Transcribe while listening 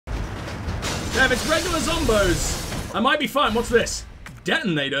Yeah, if it's regular zombos, I might be fine. What's this?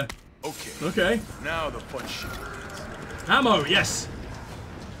 Detonator. Okay. Okay. Now the fun shit. Ammo, yes.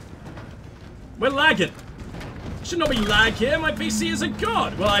 We're lagging. Should not be lag here. My PC is a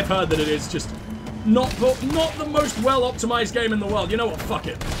god. Well, I've heard that it is just not the most well-optimized game in the world. You know what? Fuck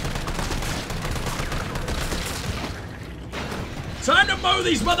it. Time to mow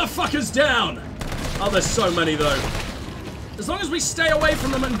these motherfuckers down. Oh, there's so many, though. As long as we stay away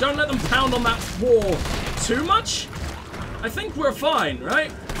from them and don't let them pound on that wall too much, I think we're fine,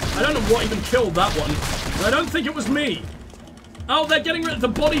 right? I don't know what even killed that one, but I don't think it was me. Oh, they're getting rid of the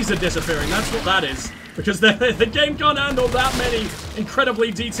bodies are disappearing. That's what that is. Because the game can't handle that many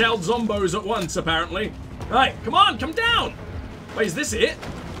incredibly detailed zombos at once, apparently. Right, come on, come down. Wait, is this it?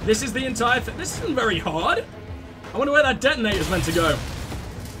 This is the entire thing? This isn't very hard. I wonder where that detonator's meant to go.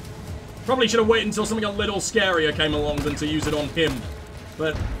 Probably should have waited until something a little scarier came along than to use it on him.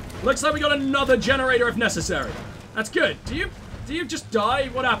 But looks like we got another generator if necessary. That's good. Do you just die?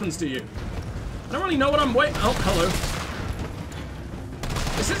 What happens to you? I don't really know what I'm waiting. Oh, hello.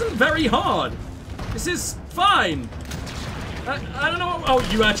 This isn't very hard. This is fine. I don't know. Oh,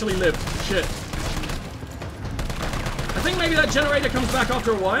 you actually lived. Shit. I think maybe that generator comes back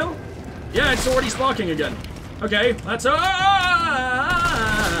after a while. Yeah, it's already sparking again. Okay, that's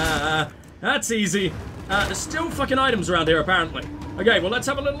easy. There's still fucking items around here, apparently. Okay, well, let's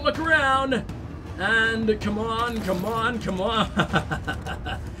have a little look around. And come on, come on, come on.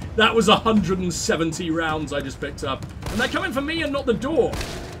 That was 170 rounds I just picked up. And they're coming for me and not the door.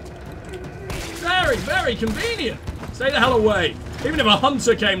 Very, very convenient. Stay the hell away. Even if a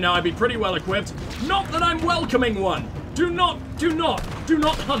hunter came now, I'd be pretty well equipped. Not that I'm welcoming one. Do not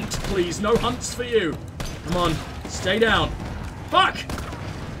hunt, please. No hunts for you. Come on, stay down. Fuck!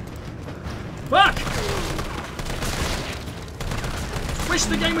 Fuck! Wish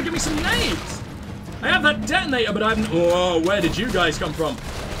the game would give me some nades. I have that detonator, but I haven't... Oh, where did you guys come from?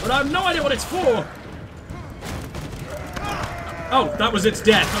 But I have no idea what it's for. Oh, that was its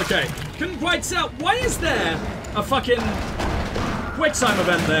death. Okay. Couldn't quite tell. Why is there a fucking QuickTime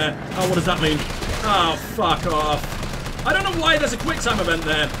event there? Oh, what does that mean? Oh, fuck off. I don't know why there's a QuickTime event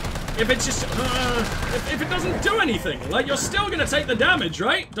there. If it's just, if it doesn't do anything, like, you're still gonna take the damage,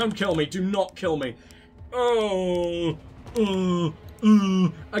 right? Don't kill me. Do not kill me. Oh.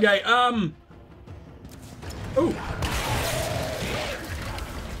 Okay, Ooh.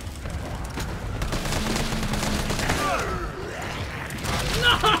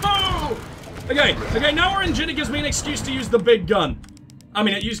 No! Okay, now we're injured. It gives me an excuse to use the big gun. I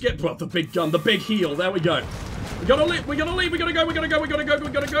mean, well, the big gun, the big heal. There we go. We gotta leave, we gotta leave, we gotta go, we gotta go, we gotta go, we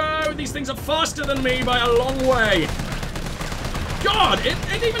gotta go. These things are faster than me by a long way. God, it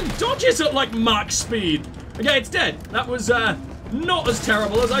even dodges at, like, Mach speed. Okay, it's dead. That was, not as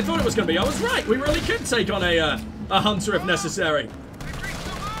terrible as I thought it was gonna be. I was right. We really could take on a hunter if necessary.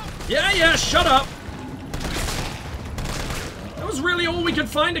 Yeah, shut up. That was really all we could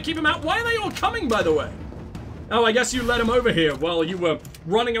find to keep him out. Why are they all coming, by the way? Oh, I guess you let him over here while you were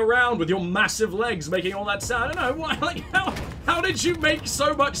running around with your massive legs making all that sound. I don't know, why, like, how did you make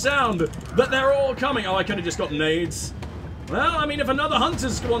so much sound that they're all coming? Oh, I could have just got nades. Well, I mean, if another hunter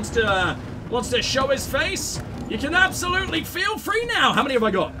wants to show his face, you can absolutely feel free now. How many have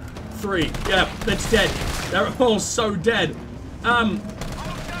I got? 3. Yeah, it's dead. They're all so dead.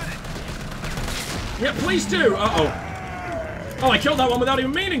 Yeah, please do. Uh-oh. Oh, I killed that one without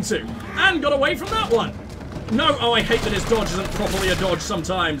even meaning to. And got away from that one. No, oh, I hate that his dodge isn't properly a dodge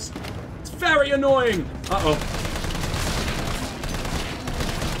sometimes. It's very annoying. Uh-oh.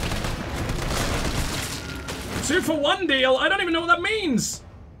 Two for one deal? I don't even know what that means.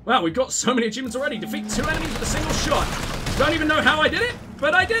 Wow, we've got so many achievements already. Defeat 2 enemies with a single shot. Don't even know how I did it,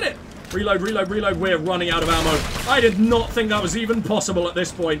 but I did it. Reload, reload, reload. We're running out of ammo. I did not think that was even possible at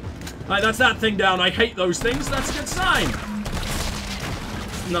this point. Alright, that's that thing down. I hate those things. That's a good sign.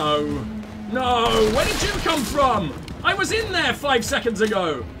 No. No, where did you come from? I was in there 5 seconds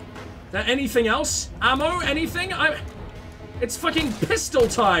ago. There anything else? Ammo? Anything? It's fucking pistol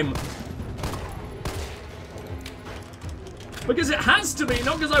time. Because it has to be,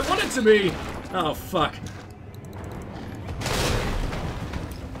 not because I want it to be. Oh, fuck.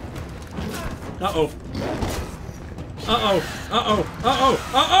 Uh-oh. Uh-oh. Uh-oh. Uh-oh.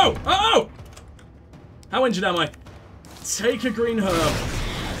 Uh-oh. Uh-oh. How injured am I? Take a green herb.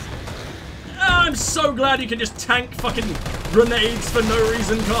 I'm so glad you can just tank fucking grenades for no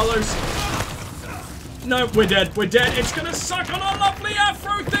reason, Carlos. No, we're dead. We're dead. It's gonna suck on our lovely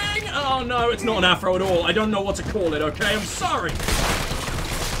afro thing. Oh, no, it's not an afro at all. I don't know what to call it, okay? I'm sorry.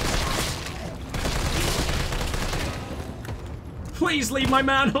 Please leave my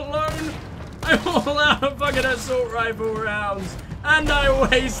man alone. I'm all out of fucking assault rifle rounds. And I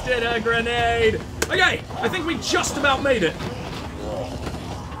wasted a grenade. Okay, I think we just about made it.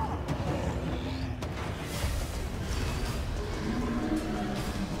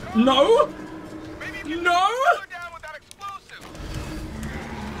 No? No?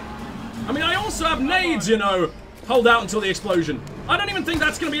 I mean, I also have nades, you know. Hold out until the explosion. I don't even think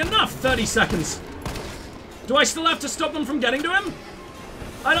that's going to be enough. 30 seconds. Do I still have to stop them from getting to him?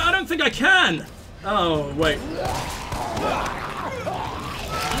 I don't think I can. Oh, wait.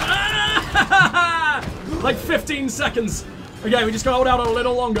 Like 15 seconds. Okay, we just gotta hold out a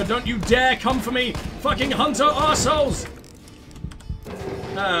little longer. Don't you dare come for me, fucking hunter arseholes.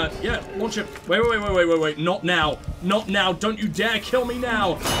 Yeah, launch it. Wait. Not now. Not now. Don't you dare kill me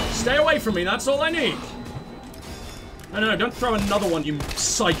now. Stay away from me. That's all I need. No, don't throw another one, you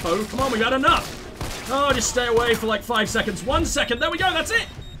psycho. Come on, we've had enough. Oh, just stay away for like 5 seconds. 1 second. There we go. That's it.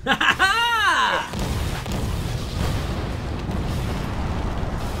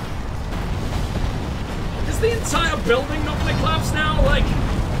 Is the entire building not gonna collapse now? Like...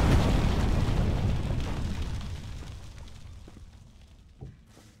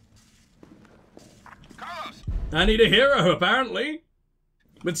 Carlos! I need a hero, apparently.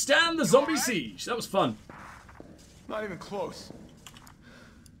 Withstand the zombie siege. That was fun. Not even close.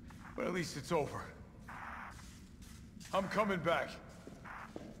 But at least it's over. I'm coming back.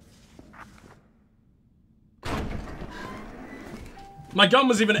 My gun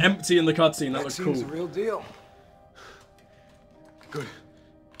was even empty in the cutscene. That was cool. Seems a real deal. Good.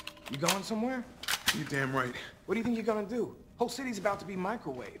 You going somewhere? You damn right. What do you think you're gonna do? Whole city's about to be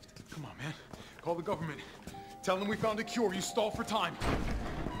microwaved. Come on, man. Call the government. Tell them we found a cure. You stall for time.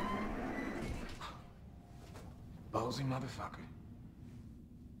 Ballsy motherfucker.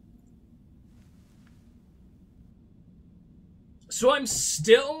 So I'm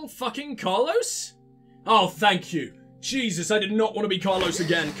still fucking Carlos? Oh, thank you. Jesus, I did not want to be Carlos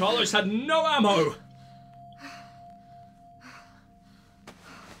again. Carlos had no ammo.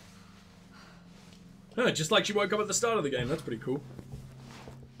 Huh, just like she woke up at the start of the game. That's pretty cool.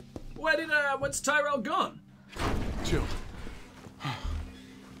 Where's Tyrell gone? Jill. Oh,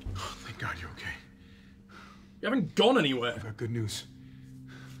 thank God you're okay. You haven't gone anywhere. I've got good news.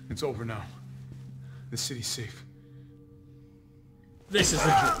 It's over now. The city's safe. This is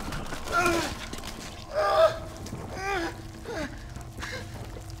a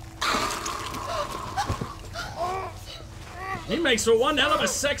He makes for one hell of a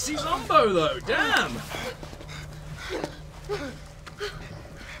sexy zombo, though. Damn.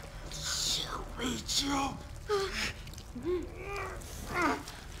 Shoot me, Joe.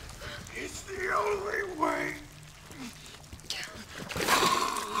 It's the only way.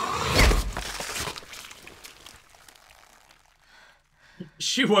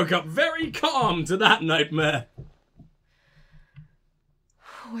 She woke up very calm to that nightmare.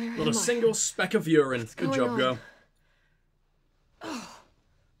 Where Not a single speck of urine. Good job, girl.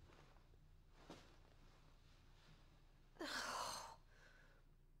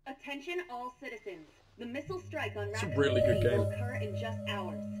 Attention all citizens. The missile strike on It's a Rapid really good City game. will occur in just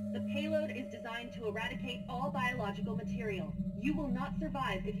hours. The payload is designed to eradicate all biological material. You will not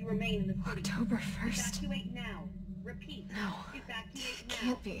survive if you remain in the city. October 1st? Evacuate now. Repeat. No. Evacuate now.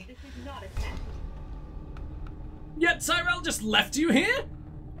 Can't be. This is not a test. Yet Tyrell just left you here?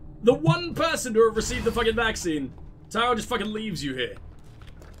 The one person to have received the fucking vaccine. Tyrell just fucking leaves you here.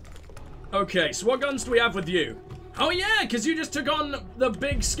 Okay, so what guns do we have with you? Oh yeah, because you just took on the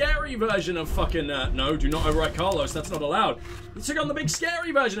big scary version of fucking, no, do not overwrite Carlos, that's not allowed. You took on the big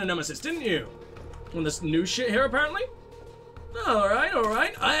scary version of Nemesis, didn't you? On this new shit here, apparently?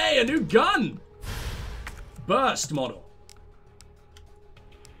 Alright. Hey, a new gun! Burst model.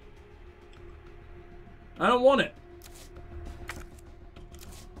 I don't want it.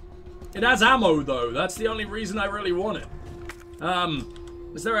 It has ammo, though. That's the only reason I really want it.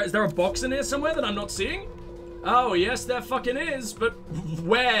 Is there a box in here somewhere that I'm not seeing? Oh, yes, there fucking is, but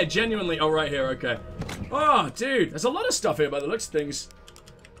where? Genuinely? Oh, right here, okay. Oh, dude, there's a lot of stuff here by the looks of things.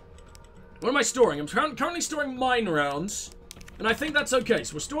 What am I storing? I'm currently storing mine rounds, and I think that's okay.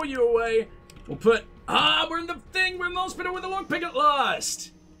 So we'll store you away. We'll put... we're in the thing. We're in the hospital with a lockpick at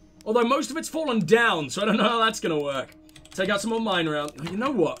last. Although most of it's fallen down, so I don't know how that's going to work. Take out some more mine rounds. You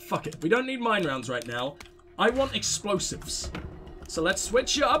know what? Fuck it. We don't need mine rounds right now. I want explosives. So let's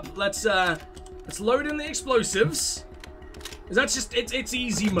switch up. Let's load in the explosives. That's just, it's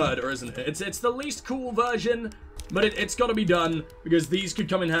easy murder, isn't it? It's the least cool version, but it's got to be done because these could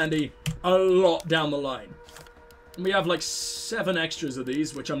come in handy a lot down the line. And we have like 7 extras of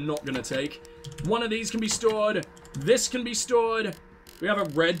these, which I'm not going to take. One of these can be stored. This can be stored. We have a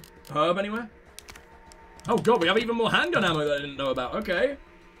red herb anywhere? Oh god, we have even more handgun ammo that I didn't know about. Okay.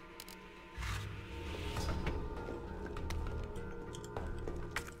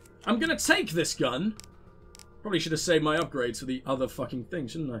 I'm gonna take this gun. Probably should have saved my upgrades for the other fucking thing,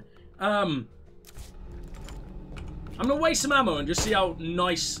 shouldn't I? I'm gonna waste some ammo and just see how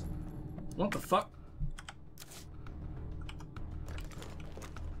nice... What the fuck?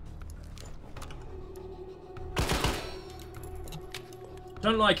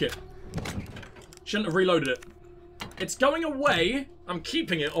 Don't like it. Shouldn't have reloaded it. It's going away. I'm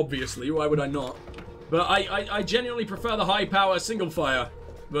keeping it, obviously. Why would I not? But I genuinely prefer the high-power single-fire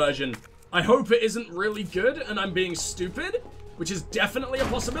version. I hope it isn't really good and I'm being stupid, which is definitely a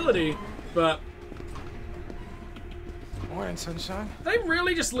possibility, but... Morning, sunshine. They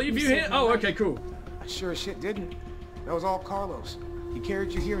really just leave you here? Oh, okay, cool. I sure as shit didn't. That was all Carlos. He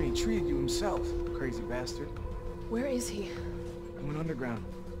carried you here and he treated you himself, crazy bastard. Where is he? He went underground.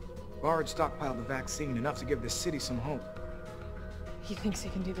 Bard stockpiled the vaccine, enough to give this city some hope. He thinks he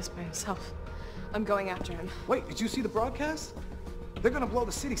can do this by himself. I'm going after him. Wait, did you see the broadcast? They're gonna blow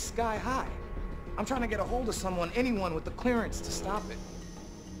the city sky high. I'm trying to get a hold of someone, anyone with the clearance to stop it.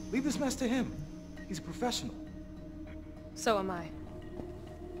 Leave this mess to him. He's a professional. So am I.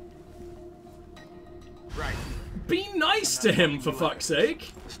 Right. Be nice to him, for fuck's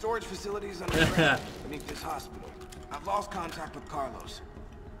sake. The storage facilities underground beneath this hospital. I've lost contact with Carlos,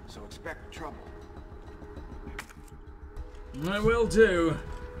 so expect trouble. I will do.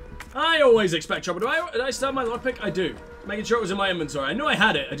 I always expect trouble. Did I still have my lockpick? I do. Making sure it was in my inventory. I knew I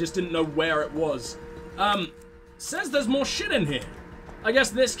had it, I just didn't know where it was. Says there's more shit in here. I guess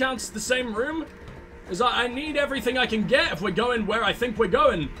this counts the same room? Because I need everything I can get if we're going where I think we're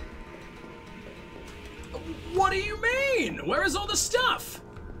going. What do you mean? Where is all the stuff?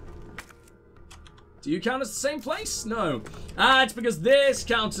 Do you count as the same place? No. Ah, it's because this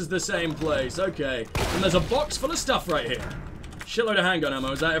counts as the same place. Okay. And there's a box full of stuff right here. Shitload of handgun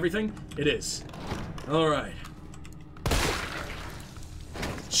ammo. Is that everything? It is. Alright.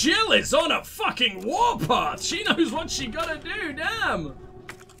 Jill is on a fucking warpath. She knows what she gotta do. Damn.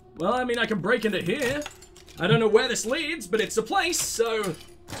 Well, I mean, I can break into here. I don't know where this leads, but it's a place, so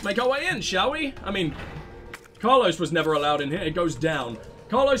make our way in, shall we? I mean, Carlos was never allowed in here. It goes down.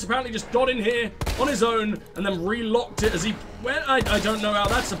 Carlos apparently just got in here on his own and then relocked it as he went. I don't know how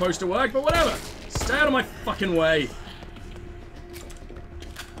that's supposed to work, but whatever. Stay out of my fucking way.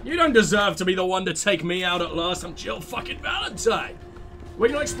 You don't deserve to be the one to take me out at last. I'm Jill fucking Valentine. We're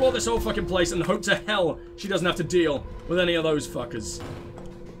gonna explore this whole fucking place and hope to hell she doesn't have to deal with any of those fuckers.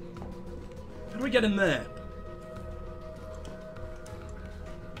 How do we get in there?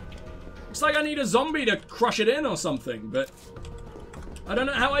 Looks like I need a zombie to crush it in or something, but I don't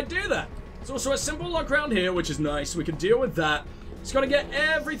know how I do that. There's also a simple lock around here, which is nice. We can deal with that. Just gotta get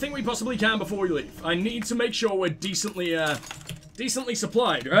everything we possibly can before we leave. I need to make sure we're decently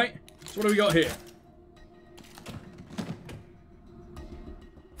supplied, right? So what do we got here?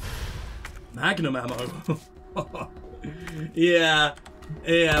 Magnum ammo. Yeah,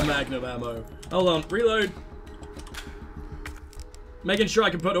 magnum ammo. Hold on, reload. Making sure I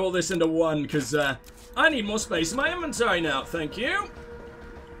can put all this into one, because I need more space in my inventory now, thank you.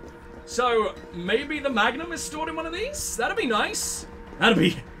 So, maybe the Magnum is stored in one of these? That'd be nice. That'd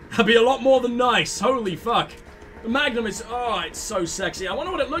be a lot more than nice, holy fuck. The Magnum is, oh, it's so sexy. I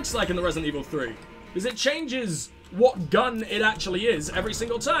wonder what it looks like in the Resident Evil 3. Because it changes what gun it actually is every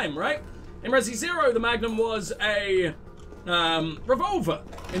single time, right? In Resi 0, the Magnum was a revolver.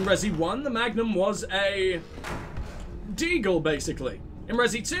 In Resi 1, the Magnum was a deagle, basically. In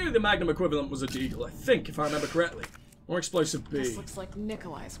Resi 2, the Magnum equivalent was a deagle, I think, if I remember correctly. Or explosive B. This looks like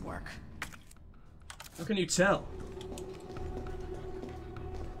Nikolai's work. How can you tell?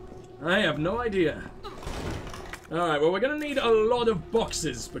 I have no idea. Alright, well, we're gonna need a lot of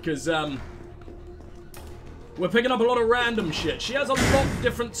boxes, because, we're picking up a lot of random shit. She has a lot of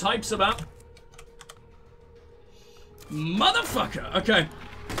different types of app. Motherfucker! Okay.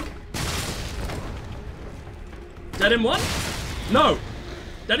 Dead in one? No.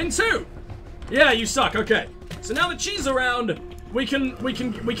 Dead in two. Yeah, you suck. Okay. So now that she's around, we can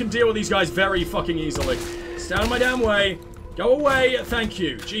deal with these guys very fucking easily. Stay out of my damn way. Go away. Thank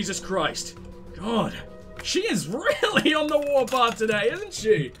you. Jesus Christ. God. She is really on the warpath today, isn't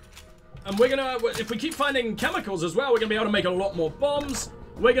she? And we're gonna, if we keep finding chemicals as well, we're gonna be able to make a lot more bombs.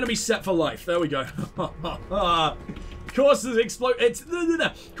 We're gonna be set for life. There we go. Of course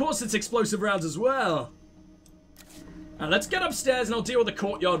it's explosive rounds as well. Now let's get upstairs and I'll deal with the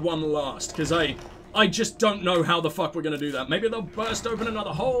courtyard one last, because I just don't know how the fuck we're gonna do that. Maybe they'll burst open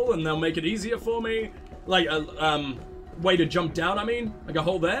another hole and they'll make it easier for me. Like a way to jump down, I mean. Like a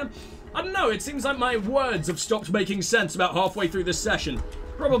hole there. I don't know, it seems like my words have stopped making sense about halfway through this session.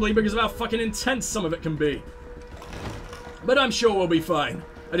 Probably because of how fucking intense some of it can be. But I'm sure we'll be fine.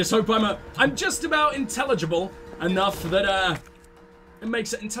 I just hope I'm just about intelligible enough that, it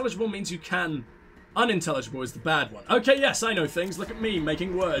makes it intelligible means you can. Unintelligible is the bad one. Okay, yes, I know things. Look at me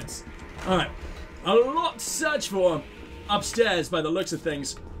making words. Alright. A lot to search for upstairs by the looks of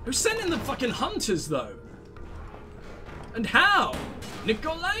things. Who sent in the fucking hunters, though? And how?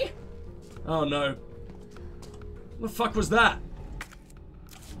 Nikolai? Oh, no. What the fuck was that?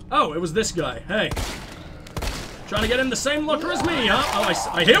 Oh, it was this guy. Hey. Trying to get in the same locker as me, huh?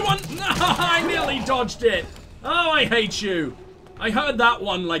 Oh, I hear one. No, I nearly dodged it. Oh, I hate you. I heard that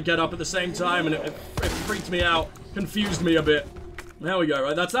one, like, get up at the same time, and it freaked me out. Confused me a bit. There we go,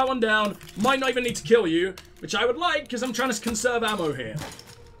 right? That's that one down. Might not even need to kill you, which I would like, because I'm trying to conserve ammo here.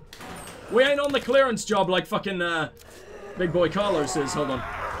 We ain't on the clearance job like fucking, Big Boy Carlos is. Hold on.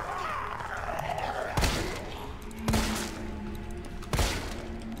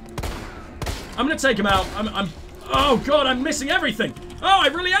 I'm gonna take him out. Oh god, I'm missing everything. Oh, I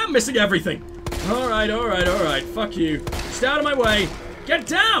really am missing everything. Alright, alright, alright. Fuck you. Stay out of my way. Get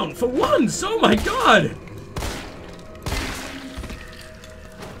down for once. Oh my god.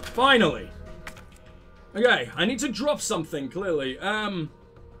 Finally. Okay, I need to drop something, clearly.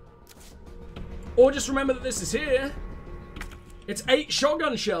 Or just remember that this is here. It's 8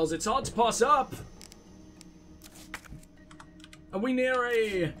 shotgun shells. It's hard to pass up. Are we near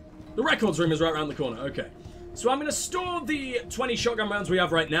a... The records room is right around the corner. Okay. So I'm going to store the 20 shotgun rounds we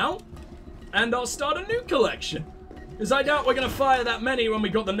have right now. And I'll start a new collection. Because I doubt we're going to fire that many when we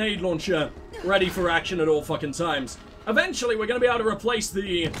got the nade launcher ready for action at all fucking times. Eventually, we're going to be able to replace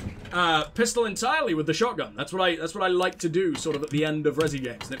the pistol entirely with the shotgun. That's what I like to do, sort of at the end of Resi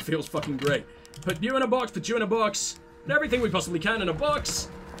games, and it feels fucking great. Put you in a box, put you in a box, put everything we possibly can in a box,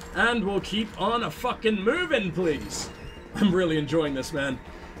 and we'll keep on a fucking moving, please. I'm really enjoying this, man.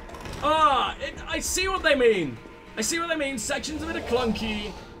 I see what they mean. I see what they mean. Sections of it are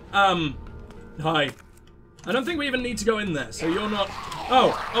clunky. Hi. I don't think we even need to go in there, so you're not...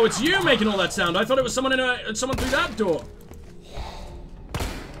 Oh, it's you making all that sound. I thought it was someone someone through that door.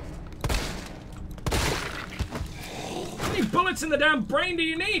 How many bullets in the damn brain do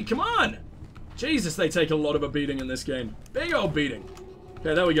you need? Come on. Jesus, they take a lot of a beating in this game. Big old beating.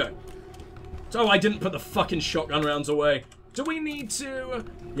 Okay, there we go. Oh, I didn't put the fucking shotgun rounds away. Do we need to...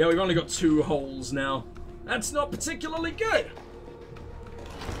 Yeah, we've only got 2 holes now. That's not particularly good.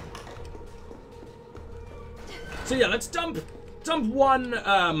 So yeah, let's dump one,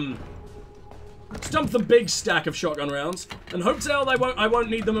 let's dump the big stack of shotgun rounds, and hope to hell I won't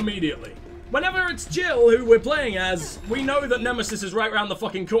need them immediately. Whenever it's Jill, who we're playing as, we know that Nemesis is right around the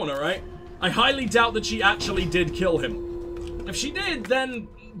fucking corner, right? I highly doubt that she actually did kill him. If she did, then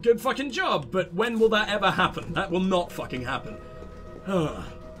good fucking job, but when will that ever happen? That will not fucking happen.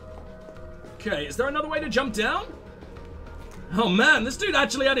 Okay, is there another way to jump down? Oh man, this dude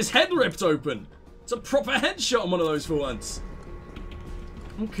actually had his head ripped open. It's a proper headshot on one of those for once.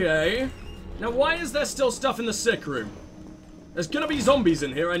 Okay. Now, why is there still stuff in the sick room? There's gonna be zombies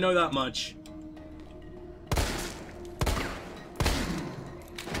in here, I know that much.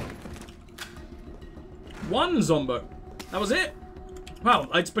 One zombo. That was it? Wow,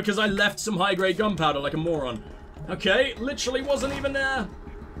 it's because I left some high-grade gunpowder like a moron. Okay, literally wasn't even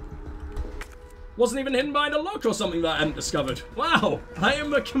hidden behind a lock or something that I hadn't discovered. Wow, I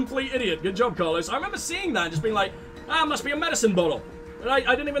am a complete idiot. Good job, Carlos. I remember seeing that and just being like, must be a medicine bottle. But I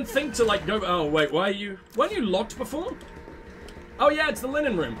didn't even think to, like, go... Oh, wait, weren't you locked before? Oh, yeah, it's the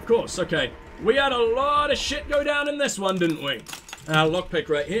linen room. Of course, okay. We had a lot of shit go down in this one, didn't we? Lockpick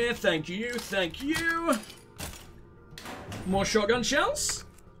right here. Thank you, thank you. More shotgun shells.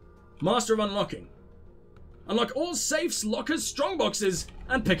 Master of Unlocking. Unlock all safes, lockers, strongboxes,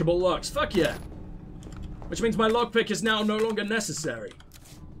 and pickable locks. Fuck yeah. Which means my lockpick is now no longer necessary.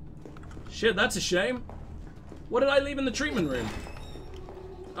 Shit, that's a shame. What did I leave in the treatment room?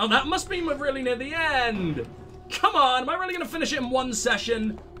 Oh, that must be really near the end. Come on, am I really going to finish it in one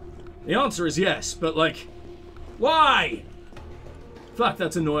session? The answer is yes, but like, why? Fuck,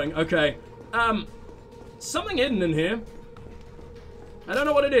 that's annoying. Okay. Something hidden in here. I don't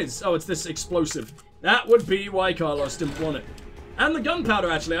know what it is. Oh, it's this explosive. That would be why Carlos didn't want it. And the gunpowder,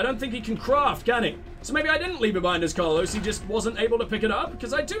 actually. I don't think he can craft, can he? So maybe I didn't leave it behind as Carlos. He just wasn't able to pick it up.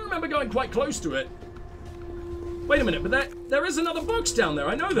 Because I do remember going quite close to it. Wait a minute, but there is another box down there.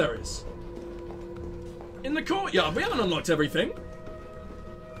 I know there is. In the courtyard. We haven't unlocked everything.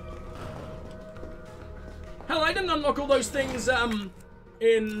 Hell, I didn't unlock all those things,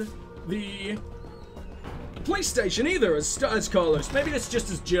 in the police station either as Carlos. Maybe it's just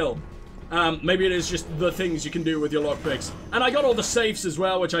as Jill. Maybe it is just the things you can do with your lockpicks. And I got all the safes as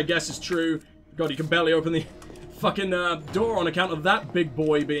well, which I guess is true. God, you can barely open the fucking door on account of that big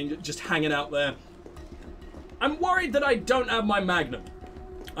boy being just hanging out there. I'm worried that I don't have my magnum.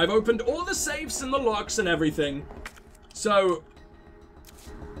 I've opened all the safes and the locks and everything. So,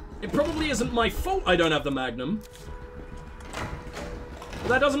 it probably isn't my fault I don't have the magnum. But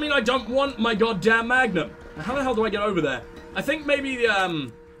that doesn't mean I don't want my goddamn magnum. How the hell do I get over there? I think maybe a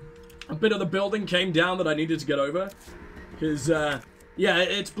bit of the building came down that I needed to get over. Because, yeah,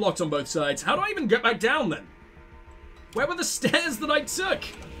 it's blocked on both sides. How do I even get back down then? Where were the stairs that I took?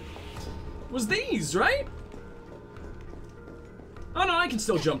 It was these, right? Oh no, I can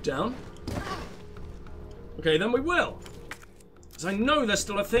still jump down. Okay, then we will. Because I know there's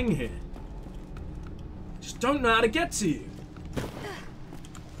still a thing here. Just don't know how to get to you.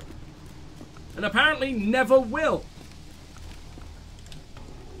 And apparently never will.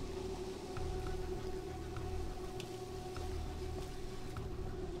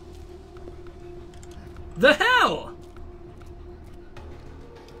 The hell?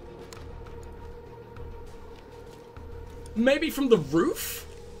 Maybe from the roof?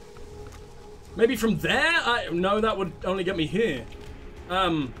 Maybe from there? No, that would only get me here.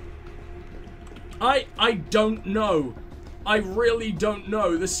 I don't know. I really don't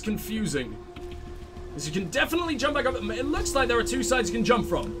know. This is confusing. Because you can definitely jump back up. It looks like there are two sides you can jump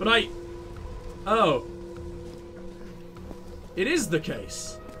from, but oh. It is the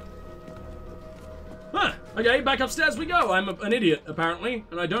case. Huh. Okay, back upstairs we go. I'm an idiot, apparently,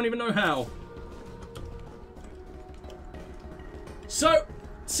 and I don't even know how. So,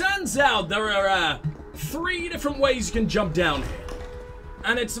 turns out there are 3 different ways you can jump down here.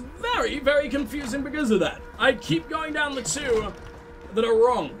 And it's very, very confusing because of that. I keep going down the 2 that are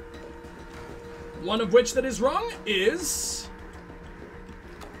wrong. One of which that is wrong is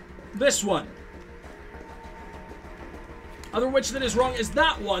this one. Other which that is wrong is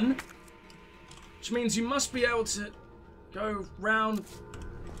that one. Which means you must be able to go round.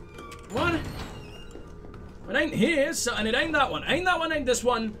 What? It ain't here, so, and it ain't that one. Ain't that one, ain't this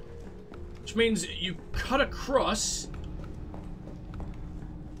one. Which means you cut across.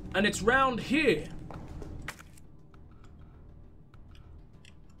 And it's round here.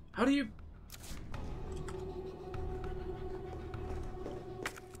 How do you...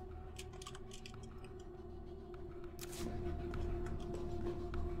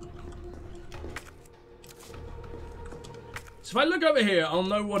 So if I look over here, I'll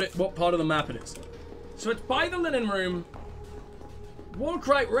know what part of the map it is. So it's by the linen room. Walk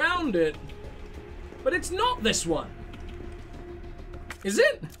right round it. But it's not this one. Is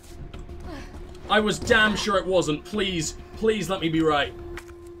it? I was damn sure it wasn't. Please, please let me be right.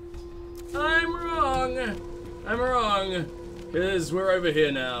 I'm wrong. I'm wrong. Because we're over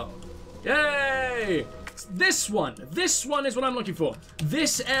here now. Yay! It's this one. This one is what I'm looking for.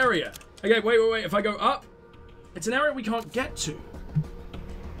 This area. Okay, wait. If I go up, it's an area we can't get to.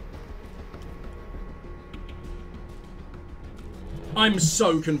 I'm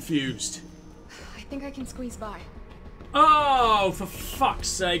so confused. I think I can squeeze by. Oh, for fuck's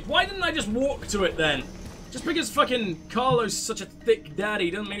sake. Why didn't I just walk to it then? Just because fucking Carlos is such a thick daddy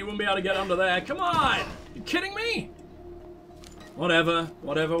doesn't mean he wouldn't be able to get under there. Come on! You kidding me? Whatever.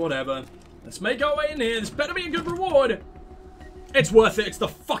 Let's make our way in here. This better be a good reward. It's worth it. It's the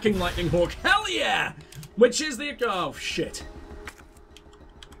fucking lightning hawk. Hell yeah! Which is the... Oh, shit.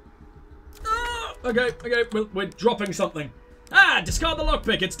 Okay. We're dropping something. Ah, discard the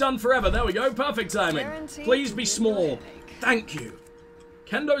lockpick. It's done forever. There we go. Perfect timing. Please be small. Thank you.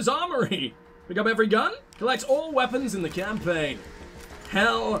 Kendo's Armory. Pick up every gun. Collect all weapons in the campaign.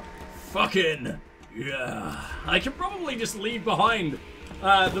 Hell fucking yeah. I can probably just leave behind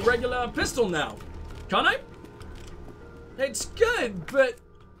the regular pistol now. Can't I? It's good, but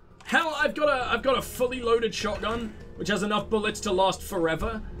hell, I've got a fully loaded shotgun, which has enough bullets to last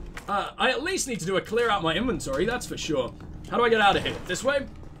forever. I at least need to do a clear out my inventory, that's for sure. How do I get out of here? This way?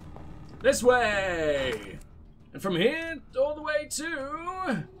 This way! And from here, all the way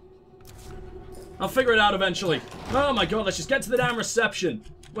to... I'll figure it out eventually. Oh my god, let's just get to the damn reception.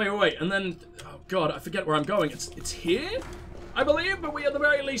 Wait, and then... Oh god, I forget where I'm going. It's here? I believe, but we at the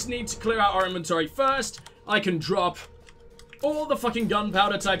very least need to clear out our inventory first. I can drop all the fucking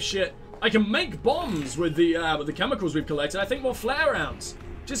gunpowder type shit. I can make bombs with the chemicals we've collected. I think more flare rounds.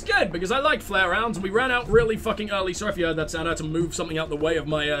 Which is good, because I like flare rounds, and we ran out really fucking early. Sorry if you heard that sound. I had to move something out the way of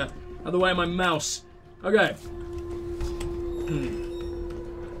my, my mouse. Okay.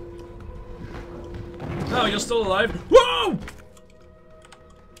 Oh, you're still alive. Whoa!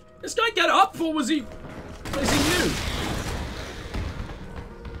 This guy get up, or was he... Is he new?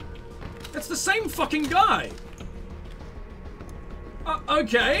 It's the same fucking guy.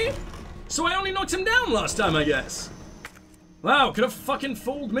 Okay. So I only knocked him down last time, I guess. Wow, could have fucking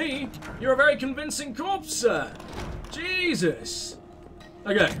fooled me. You're a very convincing corpse, sir. Jesus.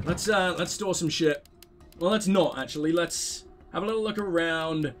 Okay, let's store some shit. Well, let's not, actually. Let's have a little look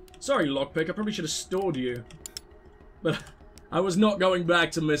around. Sorry, lockpick. I probably should have stored you. But I was not going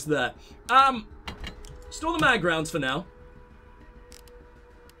back to miss that. Store the mag rounds for now.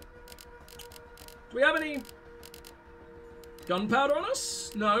 Do we have any gunpowder on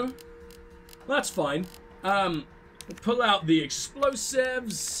us? No. That's fine. We'll pull out the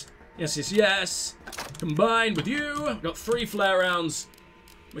explosives. Yes, yes, yes. Combined with you, got 3 flare rounds.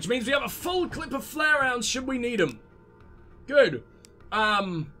 Which means we have a full clip of flare rounds should we need them. Good. What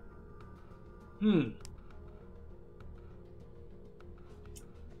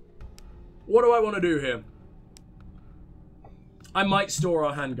do I want to do here? I might store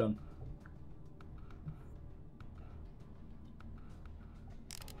our handgun.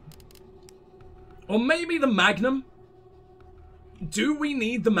 Or maybe the Magnum? Do we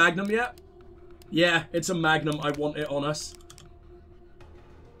need the Magnum yet? Yeah, it's a Magnum. I want it on us.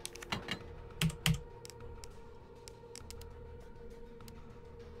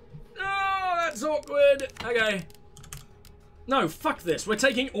 Oh, that's awkward. Okay. No, fuck this. We're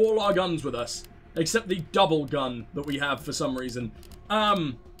taking all our guns with us. Except the double gun that we have for some reason.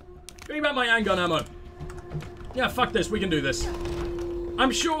 Give me back my handgun ammo. Yeah, fuck this. We can do this. I'm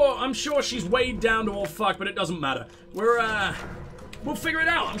sure she's weighed down to all fuck, but it doesn't matter. We'll figure it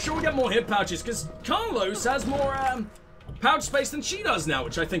out. I'm sure we'll get more hip pouches, because Carlos has more, pouch space than she does now,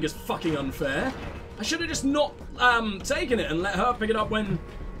 which I think is fucking unfair. I should have just not, taken it and let her pick it up when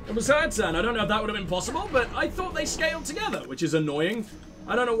it was her turn. I don't know if that would have been possible, but I thought they scaled together, which is annoying.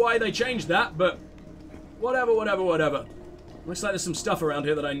 I don't know why they changed that, but whatever, whatever, whatever. Looks like there's some stuff around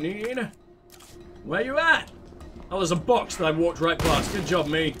here that I need. Where you at? Oh, there's a box that I walked right past. Good job,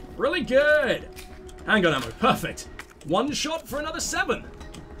 me. Really good. Handgun ammo. Perfect. 1 shot for another 7.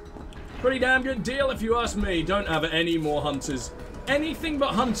 Pretty damn good deal if you ask me. Don't have any more hunters. Anything but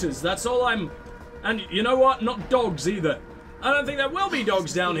hunters. That's all I'm... And you know what? Not dogs either. I don't think there will be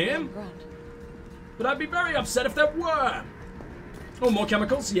dogs down here. But I'd be very upset if there were. Oh, more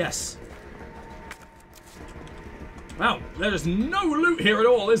chemicals? Yes. Wow, there's no loot here at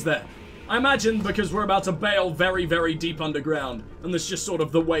all, is there? I imagine because we're about to bail very, very deep underground, and there's just sort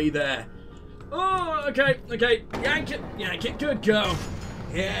of the way there. Oh, okay, okay. Yank it, good go.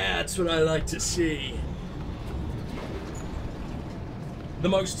 Yeah, that's what I like to see. The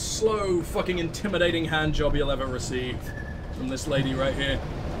most slow, fucking intimidating hand job you'll ever receive from this lady right here.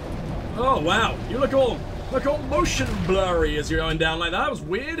 Oh, wow. You look all motion blurry as you're going down like that. That was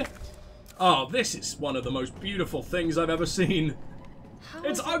weird. Oh, this is one of the most beautiful things I've ever seen.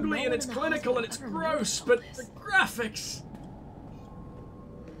 It's ugly and it's clinical and it's gross, but the graphics...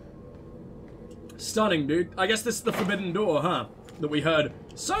 Stunning, dude. I guess this is the forbidden door, huh? That we heard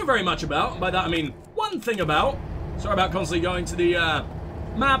so very much about. And by that I mean one thing about. Sorry about constantly going to the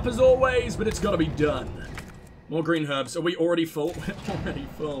map as always, but it's got to be done. More green herbs. Are we already full? We're already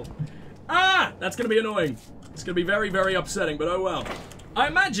full. Ah! That's going to be annoying. It's going to be very, very upsetting, but oh well. I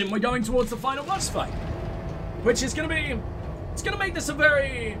imagine we're going towards the final boss fight. Which is going to be... It's going to make this a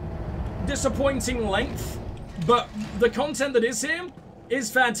very disappointing length, but the content that is here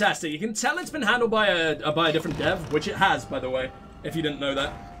is fantastic. You can tell it's been handled by a different dev, which it has, by the way, if you didn't know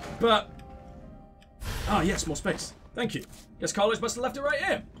that. But... Oh, yes, more space. Thank you. Guess Carlos must have left it right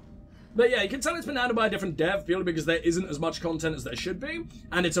here. But yeah, you can tell it's been handled by a different dev, purely because there isn't as much content as there should be,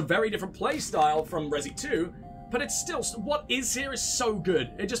 and it's a very different play style from Resi 2, but it's still... What is here is so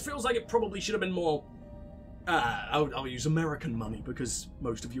good. It just feels like it probably should have been more... I'll use American money because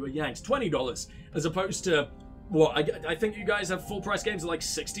most of you are Yanks. $20 as opposed to, what, I think you guys have full price games at like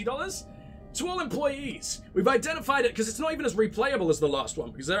 $60? To all employees, we've identified it, because it's not even as replayable as the last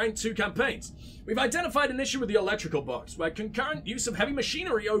one, because there ain't 2 campaigns. We've identified an issue with the electrical box, where concurrent use of heavy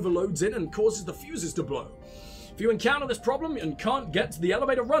machinery overloads it and causes the fuses to blow. If you encounter this problem and can't get to the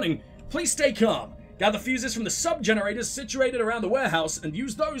elevator running, please stay calm. Gather fuses from the sub-generators situated around the warehouse and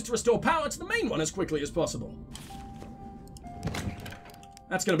use those to restore power to the main one as quickly as possible.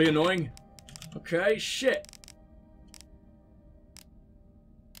 That's gonna be annoying. Okay, shit.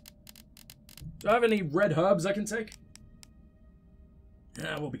 Do I have any red herbs I can take?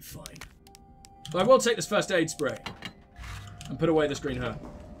 Yeah, we'll be fine. But I will take this first aid spray and put away this green herb.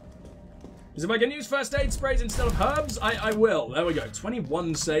 Because if I can use first aid sprays instead of herbs, I will. There we go.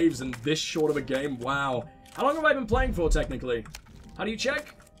 21 saves in this short of a game. Wow. How long have I been playing for, technically? How do you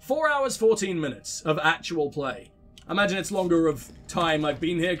check? 4 hours, 14 minutes of actual play. I imagine it's longer of time I've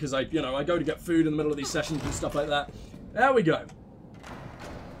been here because I go to get food in the middle of these sessions and stuff like that. There we go.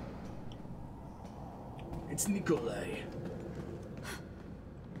 It's Nikolai.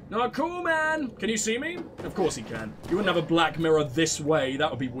 Not cool, man. Can you see me? Of course he can. You wouldn't have a black mirror this way. That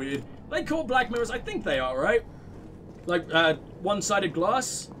would be weird. They call black mirrors? I think they are, right? Like, one-sided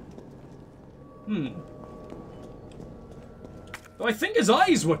glass? Oh, I think his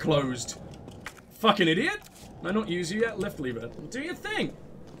eyes were closed. Fucking idiot. Can I not use you yet? Left lever. Do your thing.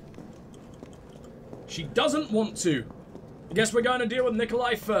 She doesn't want to. I guess we're going to deal with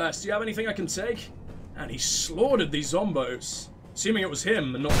Nikolai first. Do you have anything I can take? And he slaughtered these zombos. Assuming it was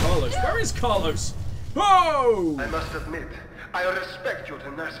him and not Carlos. Where is Carlos? Whoa! I must admit, I respect your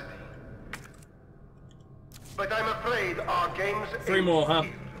tenacity. But I'm afraid our game's... 3 more, huh?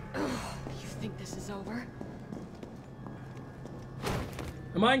 You think this is over?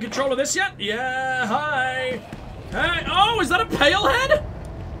 Am I in control of this yet? Yeah, hi! Hey, oh, is that a pale head?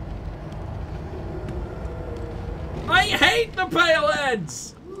 I hate the pale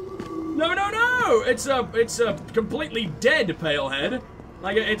heads! No, no, no! It's a completely dead pale head.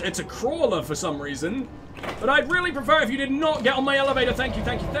 Like, it's a crawler for some reason. But I'd really prefer if you did not get on my elevator. Thank you,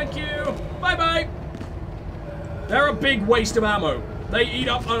 thank you, thank you. Bye-bye. They're a big waste of ammo. They eat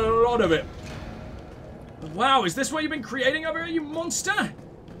up a lot of it. Wow, is this what you've been creating over here, you monster?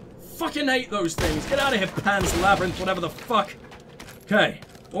 Fucking hate those things. Get out of here, Pan's Labyrinth, whatever the fuck. Okay,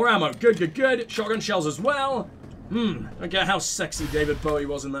 more ammo. Good, good, good. Shotgun shells as well. Don't get how sexy David Bowie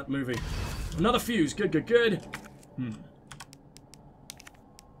was in that movie. Another fuse. Good, good, good.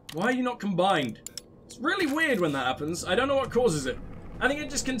 Why are you not combined? It's really weird when that happens. I don't know what causes it. I think it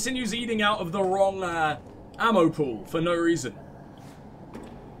just continues eating out of the wrong ammo pool for no reason.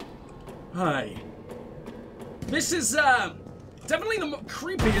 Hi. This is definitely the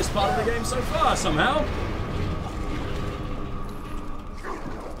creepiest part of the game so far, somehow.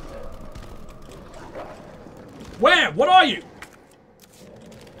 Where? What are you?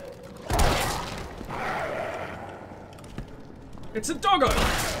 It's a doggo.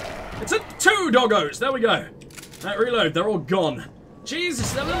 It's 2 doggos. There we go. Right, reload. They're all gone.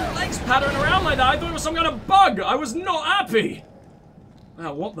 Jesus, their little legs pattering around like that. I thought it was some kind of bug. I was not happy.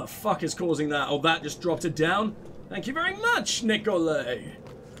 Wow, what the fuck is causing that? Oh, that just dropped it down. Thank you very much, Nikolai.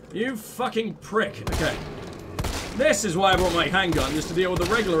 You fucking prick. Okay. This is why I brought my handgun, just to deal with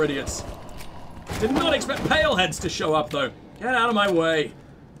the regular idiots. Did not expect pale heads to show up, though. Get out of my way.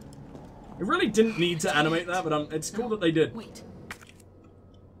 It really didn't need to animate that, but it's cool that they did. Wait.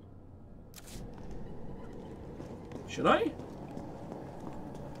 Should I?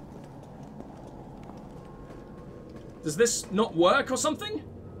 Does this not work or something?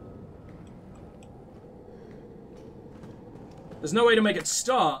 There's no way to make it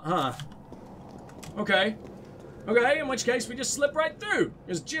start, huh? Okay. Okay, in which case we just slip right through.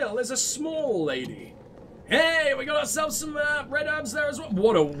 Because Jill is a small lady. Hey, we got ourselves some red herbs there as well.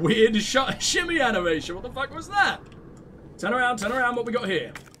 What a weird shimmy animation. What the fuck was that? Turn around, what we got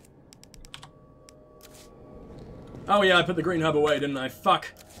here? Oh yeah, I put the green herb away, didn't I?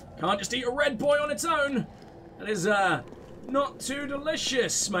 Fuck. Can't just eat a red boy on its own. That is, not too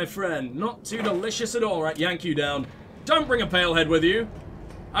delicious, my friend. Not too delicious at all. Right, yank you down. Don't bring a pale head with you.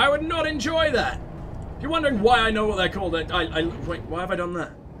 I would not enjoy that. If you're wondering why I know what they're called, wait, why have I done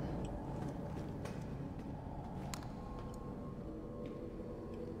that?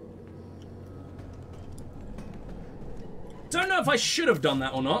 Don't know if I should have done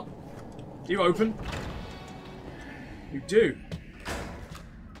that or not. Do you open? You do.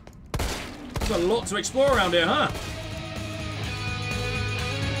 There's a lot to explore around here, huh?